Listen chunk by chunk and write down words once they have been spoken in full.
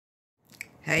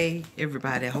Hey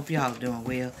everybody, I hope y'all are doing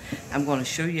well. I'm going to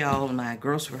show y'all my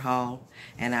grocery haul,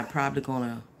 and I'm probably going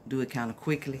to do it kind of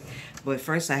quickly. But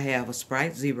first I have a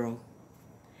Sprite Zero,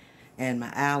 and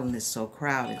my island is so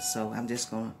crowded, so I'm just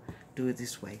going to do it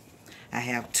this way. I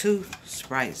have 2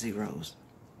 Sprite Zeros,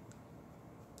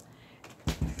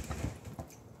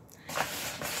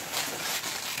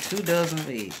 2 dozen of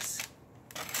eggs,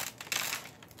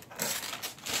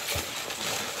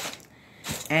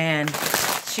 and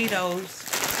Cheetos.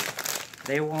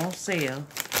 They were on sale.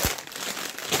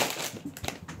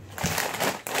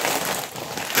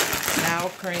 Sour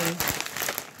cream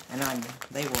and onion.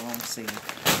 They were on sale.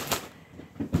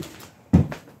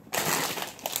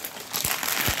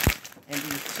 And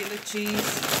these chili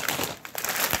cheese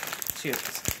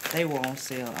chips. They were on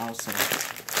sale also.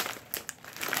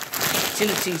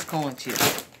 Chili cheese corn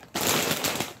chips.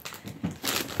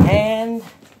 And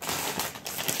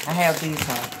I have these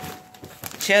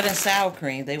cheddar and sour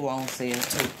cream. They were on sale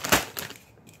too.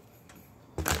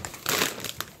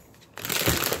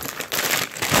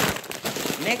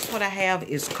 Next, what I have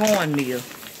is cornmeal.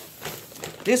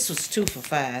 This was 2 for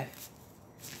 $5.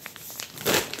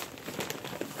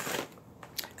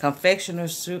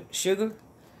 Confectioner's sugar,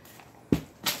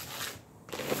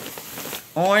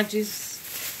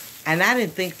 oranges, and I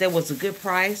didn't think that was a good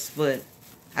price, but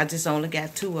I just only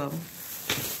got 2 of them.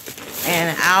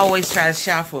 And I always try to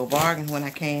shop for a bargain when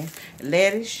I can.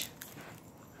 Lettuce.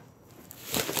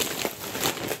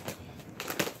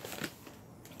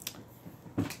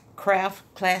 Kraft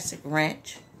Classic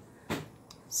Ranch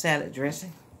salad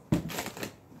dressing.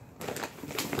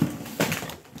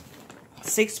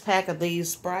 6-pack of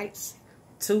these Sprites.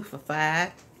 2 for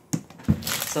 $5.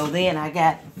 So then I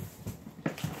got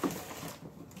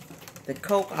the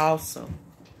Coke also.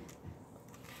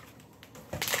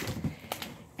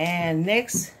 And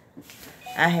next,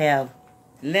 I have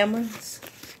lemons,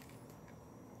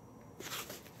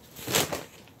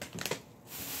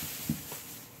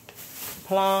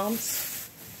 plums,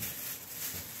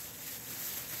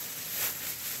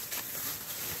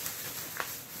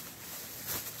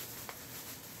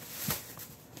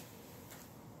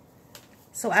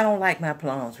 so I don't like my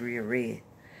plums real red.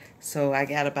 So I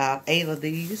got about 8 of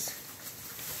these.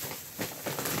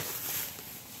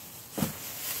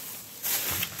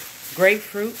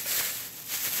 Grapefruit.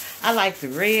 I like the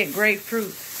red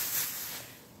grapefruit.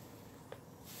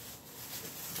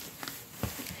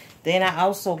 Then I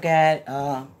also got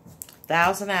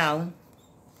Thousand Island.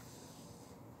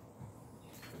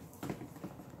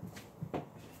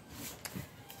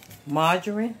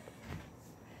 Margarine.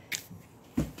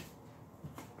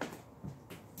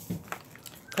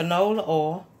 Canola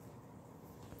oil.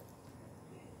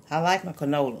 I like my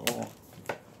canola oil.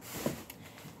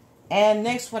 And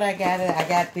next, what I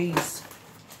got these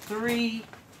 3.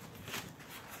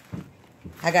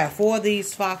 I got 4 of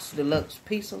these Fox Deluxe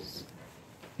pieces,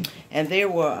 and they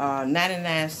were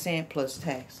 99 cents plus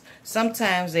tax.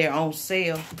 Sometimes they're on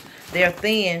sale. They're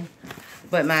thin,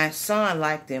 but my son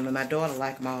liked them, and my daughter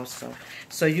liked them also.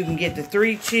 So you can get the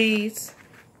 3 cheese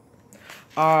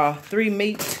or 3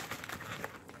 meat.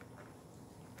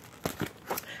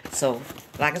 So,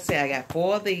 like I said, I got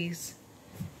 4 of these,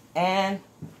 and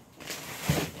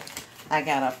I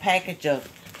got a package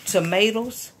of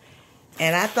tomatoes,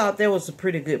 and I thought that was a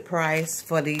pretty good price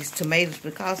for these tomatoes,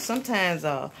 because sometimes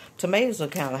tomatoes are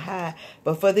kind of high,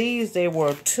 but for these they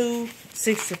were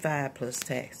 $2.65 plus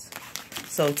tax.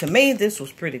 So to me, this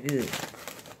was pretty good.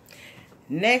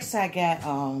 Next, I got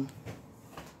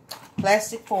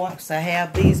plastic forks. I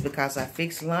have these because I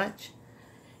fix lunch,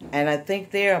 and I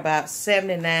think they're about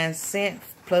 79 cents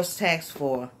plus tax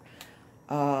for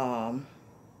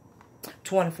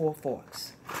 24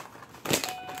 forks.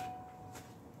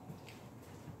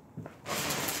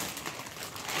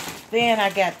 Then I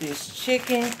got this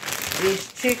chicken.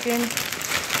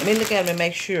 Let me look at them and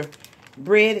make sure.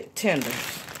 Breaded tenders.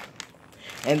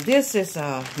 And this is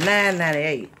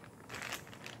 $9.98.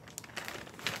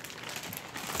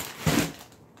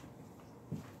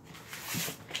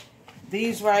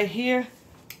 These right here,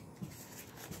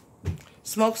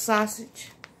 smoked sausage.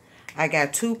 I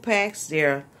got 2 packs.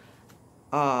 They're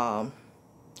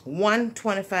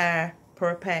 $1.25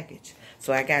 per package.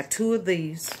 So I got 2 of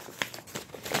these.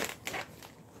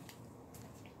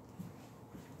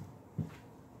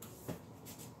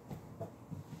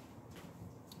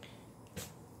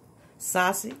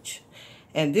 Sausage.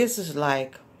 And this is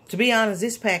like, to be honest,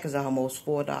 this pack is almost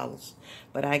 $4.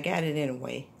 But I got it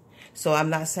anyway. So I'm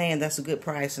not saying that's a good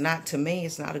price. Not to me,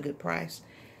 it's not a good price.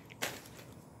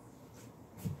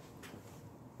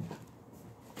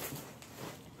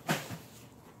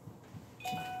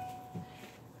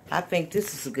 I think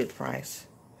this is a good price.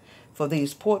 For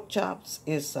these pork chops,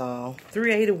 it's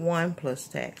 $3.81 plus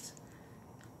tax.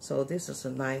 So this is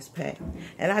a nice pack.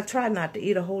 And I try not to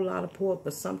eat a whole lot of pork,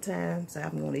 but sometimes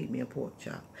I'm going to eat me a pork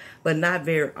chop. But not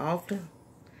very often.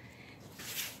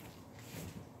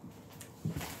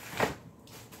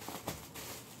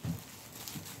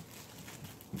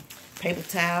 Paper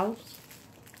towels.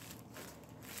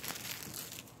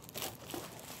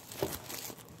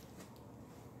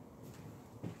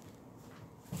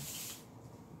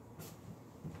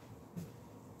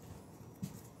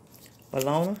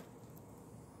 Bologna.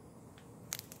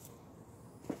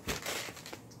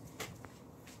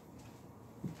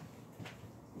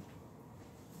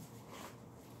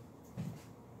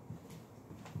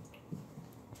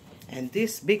 And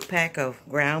this big pack of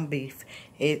ground beef,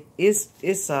 it's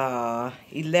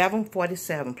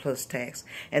 $11.47 plus tax,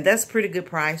 and that's a pretty good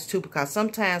price too, because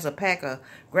sometimes a pack of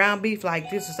ground beef like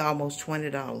this is almost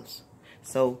 $20,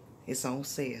 so it's on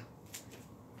sale.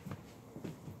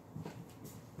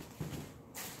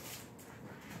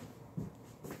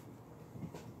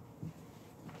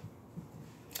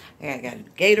 And I got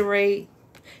Gatorade.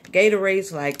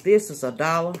 Gatorades like this is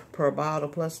 $1 per bottle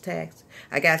plus tax.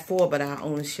 I got 4, but I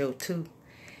only show 2.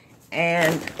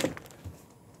 And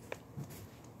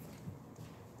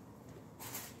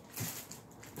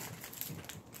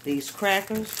these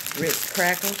crackers, Ritz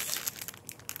crackers.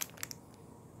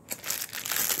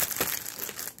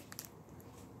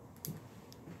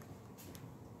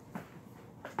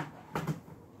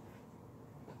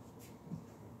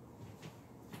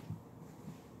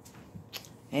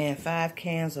 And 5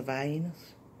 cans of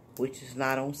Viennas, which is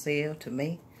not on sale to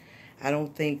me. I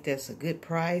don't think that's a good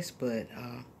price, but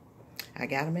I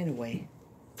got them anyway.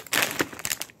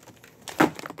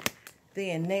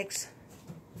 Then next,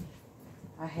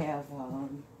 I have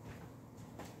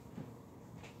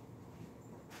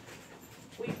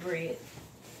wheat bread.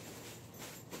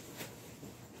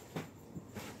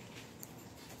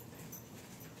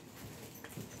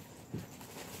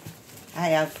 I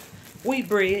have wheat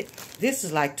bread. This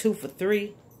is like 2 for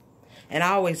 $3. And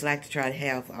I always like to try to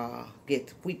have,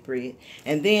 get wheat bread.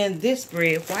 And then this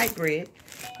bread, white bread,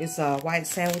 it's white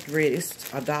sandwich bread. It's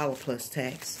 $1 plus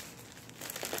tax.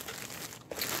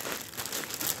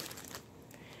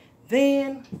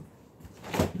 Then,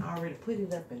 I already put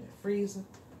it up in the freezer.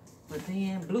 But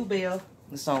then, Bluebell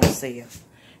is on sale.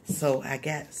 So, I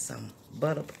got some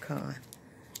butter pecan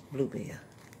Bluebell.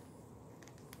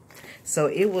 So,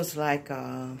 it was like,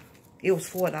 it was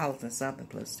 $4 and something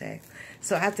plus tax.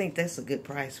 So I think that's a good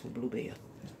price for Bluebell.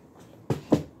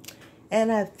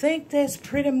 And I think that's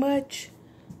pretty much,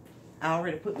 I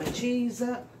already put my cheese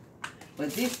up.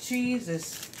 But this cheese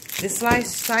is, this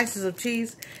slices of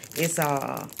cheese is 2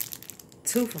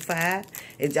 for $5.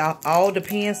 It all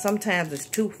depends. Sometimes it's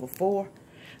 2 for $4.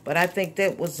 But I think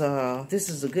that was, this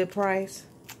is a good price.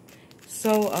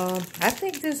 So I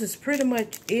think this is pretty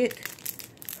much it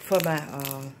for my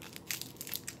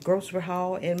grocery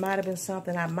haul. It might have been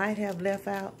something I might have left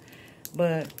out,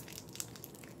 but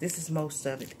this is most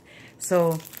of it.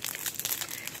 So,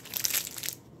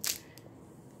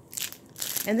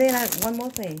 and then one more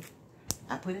thing,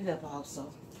 I put it up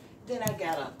also. Then I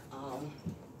got a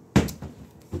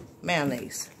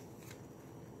mayonnaise.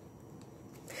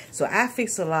 So I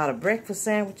fix a lot of breakfast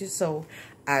sandwiches, so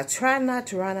I try not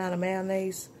to run out of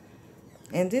mayonnaise.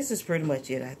 And this is pretty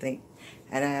much it, I think.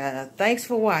 And thanks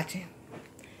for watching.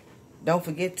 Don't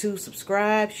forget to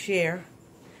subscribe, share,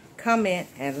 comment,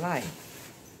 and like.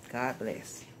 God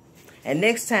bless. And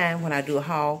next time when I do a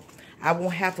haul, I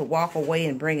won't have to walk away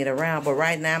and bring it around. But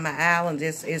right now, my island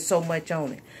is so much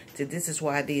on it. So this is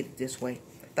why I did it this way.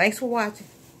 Thanks for watching.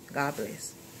 God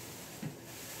bless.